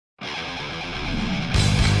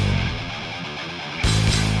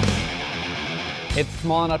It's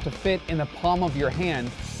small enough to fit in the palm of your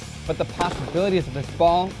hand, but the possibilities of this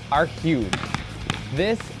ball are huge.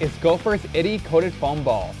 This is Gopher's Itty Coated Foam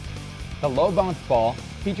Ball. The low bounce ball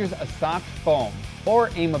features a soft foam, or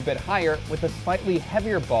aim a bit higher with a slightly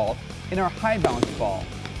heavier ball in our high bounce ball.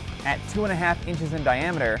 At 2.5 inches in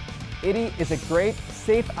diameter, Itty is a great,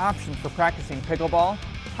 safe option for practicing pickleball,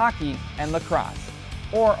 hockey, and lacrosse,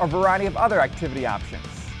 or a variety of other activity options.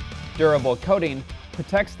 Durable coating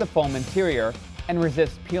protects the foam interior and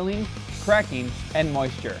resists peeling, cracking, and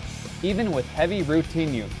moisture, even with heavy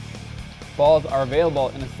routine use. Balls are available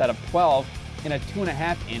in a set of 12 in a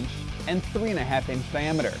 2.5 inch and 3.5 inch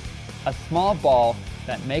diameter. A small ball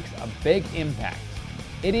that makes a big impact.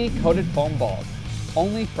 Itty Coated Foam Balls,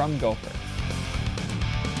 only from Gopher.